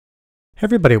Hey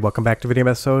everybody, welcome back to Video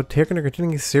Episode. Today we're going to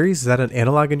continue the series. Is that an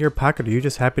analog in your pocket? Are you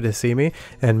just happy to see me?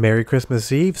 And Merry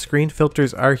Christmas Eve. Screen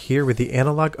filters are here with the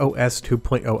Analogue OS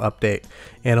 2.0 update.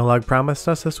 Analogue promised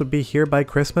us this would be here by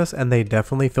Christmas, and they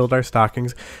definitely filled our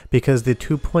stockings because the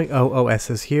 2.0 OS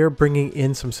is here, bringing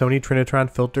in some Sony Trinitron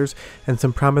filters and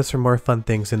some promise for more fun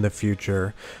things in the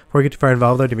future. Before we get too far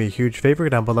involved though, do me a huge favor, go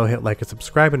down below, hit like and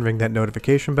subscribe, and ring that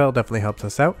notification bell. Definitely helps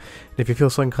us out. And if you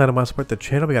feel so inclined and want to support the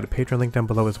channel, we got a Patreon link down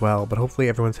below as well. But hopefully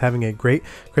everyone's having a great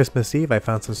Christmas Eve. I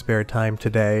found some spare time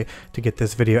today to get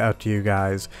this video out to you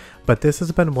guys. But this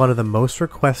has been one of the most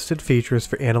requested features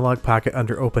for Analogue Pocket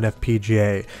under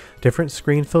OpenFPGA. Different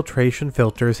screen filtration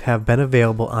filters have been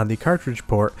available on the cartridge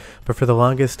port, but for the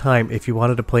longest time, if you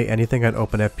wanted to play anything on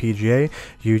OpenFPGA,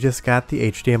 you just got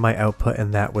the HDMI output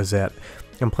and that was it.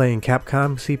 I'm playing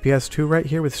Capcom CPS 2 right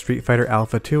here with Street Fighter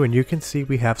Alpha 2, and you can see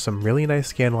we have some really nice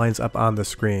scan lines up on the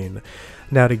screen.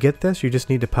 Now to get this, you just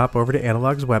need to pop over to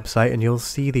Analogue's website and you'll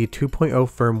see the 2.0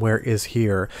 firmware is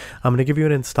here. I'm going to give you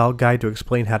an install guide to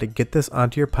explain how to get this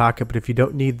onto your pocket, but if you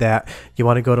don't need that, you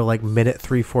want to go to like minute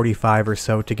 345 or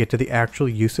so to get to the actual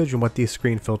usage and what these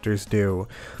screen filters do.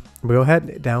 We'll go ahead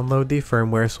and download the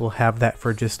firmware, so we'll have that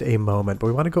for just a moment. But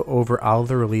we want to go over all of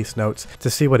the release notes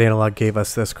to see what Analogue gave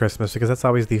us this Christmas, because that's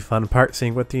always the fun part,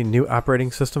 seeing what the new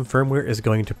operating system firmware is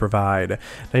going to provide.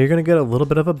 Now you're going to get a little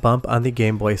bit of a bump on the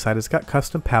Game Boy side. It's got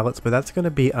custom palettes, but that's going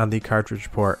to be on the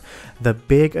cartridge port. The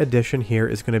big addition here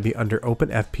is going to be under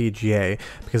OpenFPGA,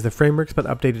 because the framework's been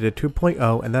updated to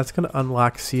 2.0, and that's going to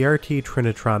unlock CRT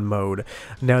Trinitron mode.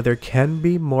 Now there can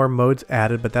be more modes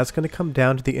added, but that's going to come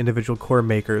down to the individual core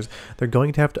makers. They're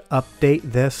going to have to update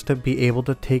this to be able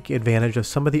to take advantage of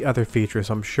some of the other features.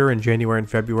 I'm sure in January and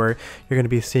February you're going to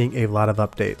be seeing a lot of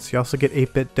updates. You also get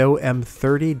 8-bit DOE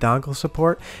M30 dongle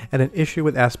support and an issue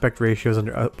with aspect ratios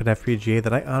under OpenFPGA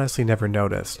that I honestly never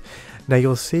noticed. Now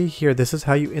you'll see here, this is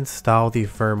how you install the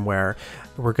firmware.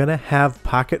 We're going to have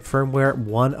Pocket Firmware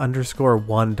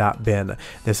 1_1.bin.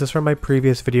 This is from my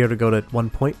previous video to go to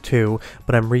 1.2,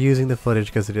 but I'm reusing the footage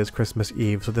because it is Christmas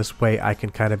Eve, so this way I can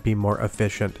kind of be more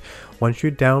efficient. Once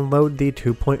you download the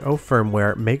 2.0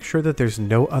 firmware, make sure that there's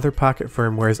no other Pocket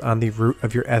firmwares on the root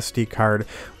of your SD card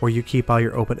where you keep all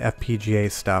your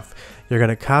OpenFPGA stuff. You're going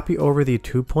to copy over the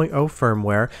 2.0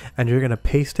 firmware and you're going to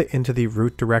paste it into the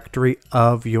root directory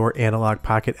of your Analogue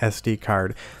Pocket SD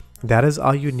card. That is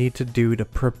all you need to do to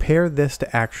prepare this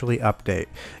to actually update.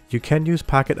 You can use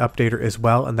Pocket Updater as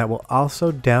well, and that will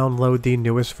also download the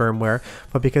newest firmware,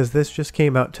 but because this just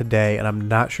came out today and I'm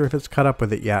not sure if it's caught up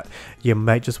with it yet, you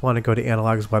might just want to go to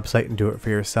Analogue's website and do it for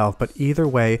yourself. But either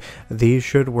way, these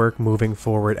should work moving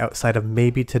forward. Outside of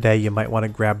maybe today, you might want to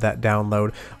grab that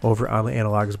download over on the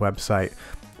Analogue's website.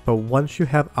 But once you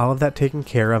have all of that taken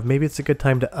care of, maybe it's a good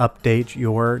time to update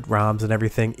your ROMs and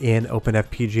everything in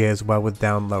OpenFPGA as well with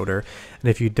Downloader. And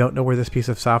if you don't know where this piece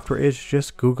of software is,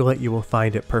 just Google it, you will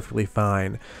find it perfectly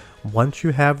fine. Once you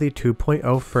have the 2.0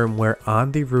 firmware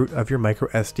on the root of your micro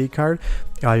SD card,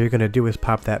 all you're going to do is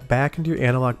pop that back into your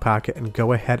Analogue Pocket and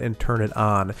go ahead and turn it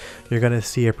on. You're going to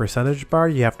see a percentage bar.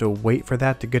 You have to wait for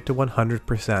that to get to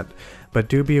 100%. But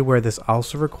do be aware this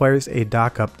also requires a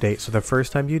dock update, so the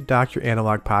first time you dock your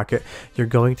Analogue Pocket, you're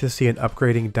going to see an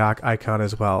upgrading dock icon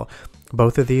as well.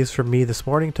 Both of these for me this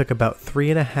morning took about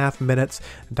 3.5 minutes.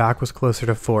 Dock was closer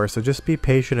to 4, so just be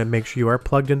patient and make sure you are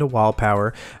plugged into wall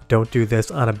power. Don't do this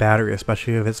on a battery,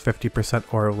 especially if it's 50%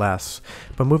 or less.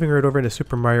 But moving right over into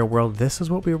Super Mario World, this is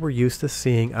what we were used to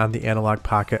seeing on the Analogue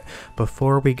Pocket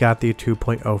before we got the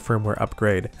 2.0 firmware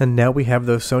upgrade. And now we have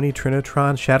those Sony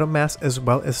Trinitron shadow masks as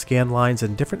well as scan lines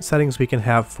and different settings we can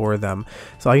have for them.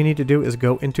 So all you need to do is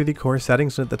go into the core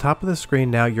settings, and at the top of the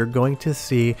screen now you're going to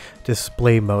see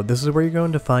display mode. This is where you're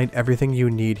going to find everything you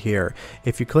need here.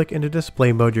 If you click into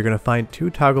display mode, you're going to find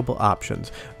two toggleable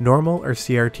options, normal or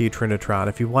CRT Trinitron.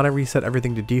 If you want to reset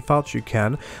everything to defaults, you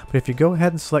can, but if you go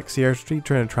ahead and select CRT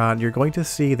Trinitron, you're going to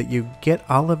see that you get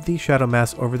all of the shadow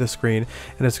masks over the screen,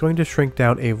 and it's going to shrink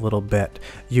down a little bit.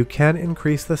 You can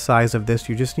increase the size of this.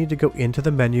 You just need to go into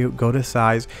the menu, go to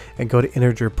size, and go to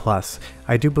integer plus.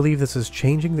 I do believe this is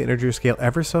changing the integer scale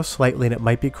ever so slightly, and it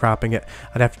might be cropping it.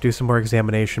 I'd have to do some more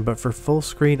examination, but for full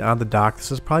screen on the dock,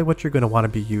 this is probably what you're going to want to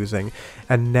be using.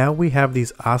 And now we have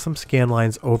these awesome scan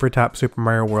lines over top Super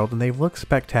Mario World, and they look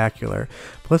spectacular.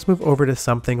 But let's move over to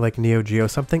something like Neo Geo,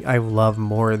 something I love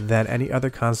more than any other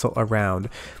console around.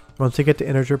 Once you get to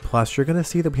integer plus, you're going to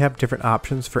see that we have different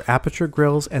options for aperture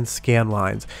grills and scan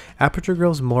lines. Aperture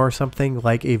grills more something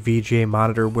like a VGA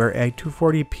monitor, where a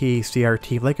 240p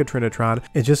CRT like a Trinitron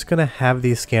is just going to have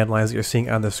these scan lines that you're seeing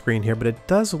on the screen here, but it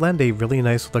does lend a really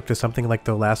nice look to something like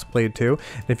The Last Blade 2.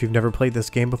 And if you've never played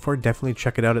this game before, definitely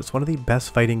check it out. It's one of the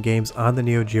best fighting games on the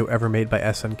Neo Geo ever made by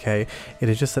SNK. It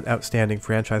is just an outstanding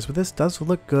franchise, but this does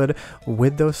look good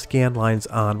with those scan lines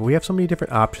on. We have so many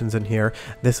different options in here.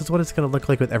 This is what it's going to look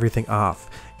like with everything off.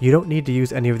 You don't need to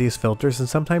use any of these filters, and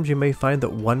sometimes you may find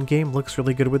that one game looks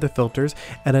really good with the filters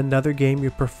and another game you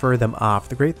prefer them off.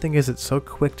 The great thing is it's so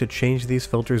quick to change these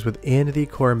filters within the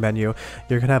core menu.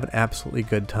 You're going to have an absolutely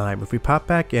good time. If we pop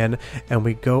back in and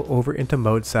we go over into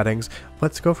mode settings,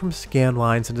 let's go from scan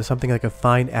lines into something like a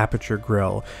fine aperture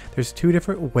grill. There's two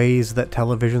different ways that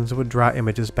televisions would draw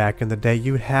images back in the day.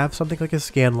 You would have something like a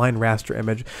scan line raster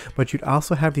image, but you'd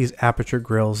also have these aperture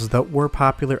grills that were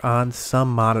popular on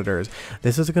some monitors.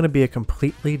 This is going to be a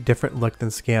completely different look than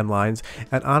scan lines,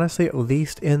 and honestly, at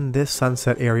least in this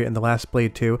sunset area in The Last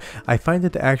Blade 2, I find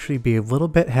it to actually be a little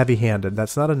bit heavy-handed.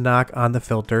 That's not a knock on the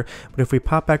filter, but if we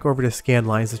pop back over to scan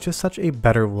lines, it's just such a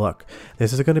better look.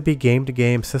 This is going to be game to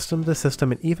game, system to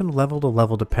system, and even level to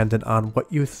level dependent on what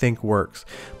you think works.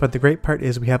 But the great part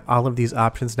is we have all of these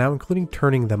options now, including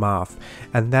turning them off,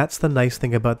 and that's the nice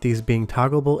thing about these being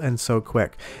toggleable and so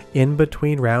quick. In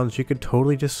between rounds, you could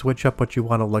totally just switch up what you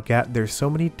want to look at. There's so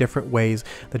many different ways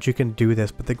that you can do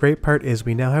this, but the great part is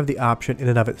we now have the option in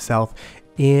and of itself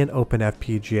in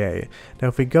OpenFPGA. Now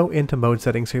if we go into mode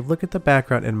settings, so you look at the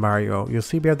background in Mario, you'll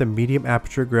see we have the medium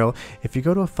aperture grill. If you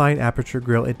go to a fine aperture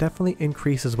grill, it definitely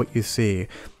increases what you see.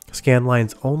 Scan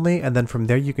lines only, and then from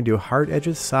there you can do hard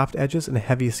edges, soft edges, and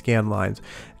heavy scan lines.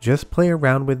 Just play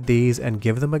around with these and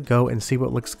give them a go and see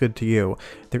what looks good to you.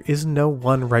 There is no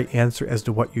one right answer as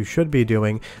to what you should be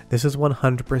doing. This is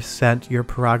 100% your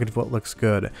prerogative what looks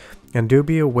good. And do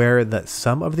be aware that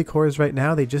some of the cores right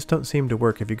now, they just don't seem to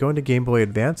work. If you go into Game Boy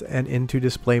Advance and into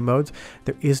display modes,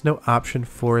 there is no option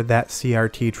for that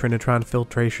CRT Trinitron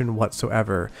filtration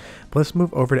whatsoever. But let's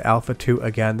move over to Alpha 2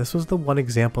 again. This was the one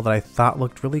example that I thought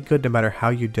looked really good no matter how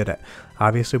you did it.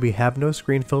 Obviously we have no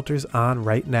screen filters on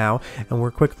right now, and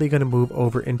we're quickly going to move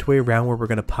over into a round where we're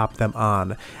going to pop them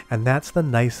on. And that's the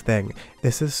nice thing.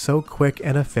 This is so quick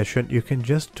and efficient. You can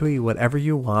just do whatever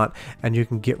you want and you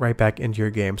can get right back into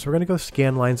your game. So we're going to go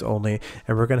scan lines only,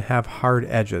 and we're going to have hard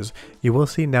edges. You will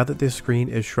see now that this screen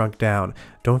is shrunk down.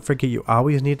 Don't forget, you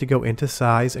always need to go into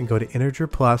size and go to integer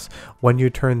plus when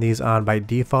you turn these on. By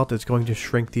default, it's going to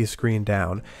shrink the screen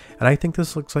down. And I think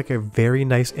this looks like a very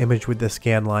nice image with the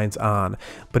scan lines on.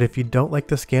 But if you don't like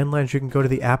the scan lines, you can go to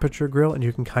the aperture grill and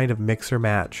you can kind of mix or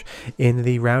match. In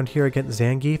the round here against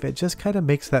Zangief, it just kind of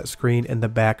makes that screen in the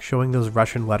back showing those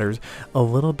Russian letters a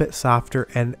little bit softer,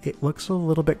 and it looks a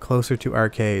little bit closer to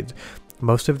arcades.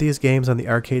 Most of these games on the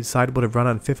arcade side would have run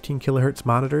on 15 kHz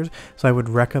monitors, so I would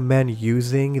recommend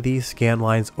using these scan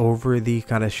lines over the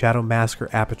kind of shadow mask or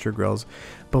aperture grills.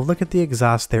 But look at the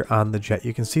exhaust there on the jet.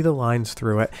 You can see the lines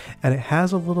through it, and it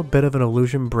has a little bit of an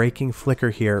illusion breaking flicker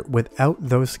here without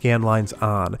those scan lines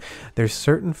on. There's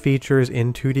certain features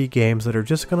in 2D games that are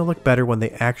just going to look better when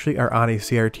they actually are on a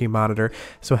CRT monitor,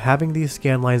 so having these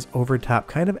scan lines over top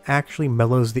kind of actually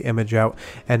mellows the image out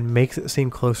and makes it seem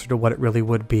closer to what it really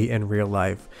would be in real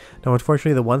life. Now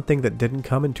unfortunately, the one thing that didn't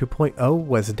come in 2.0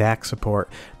 was DAC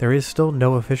support. There is still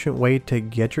no efficient way to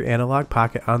get your Analogue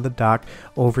Pocket on the dock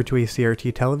over to a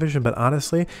CRT television, but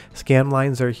honestly, scan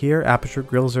lines are here, aperture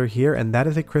grills are here, and that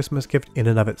is a Christmas gift in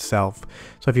and of itself.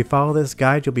 So if you follow this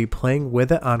guide, you'll be playing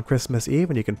with it on Christmas Eve,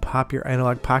 and you can pop your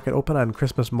Analogue Pocket open on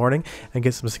Christmas morning and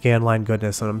get some scan line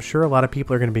goodness. And I'm sure a lot of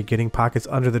people are going to be getting pockets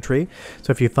under the tree.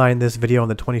 So if you find this video on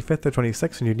the 25th or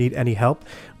 26th and you need any help,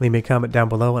 leave me a comment down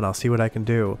below and I'll see what I can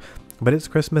do. But it's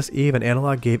Christmas Eve, and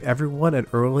Analogue gave everyone an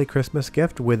early Christmas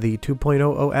gift with the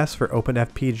 2.0 OS for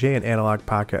OpenFPGA and Analogue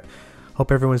Pocket.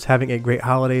 Hope everyone's having a great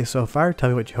holiday so far. Tell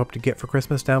me what you hope to get for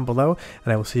Christmas down below,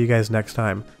 and I will see you guys next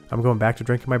time. I'm going back to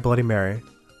drinking my Bloody Mary.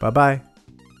 Bye-bye.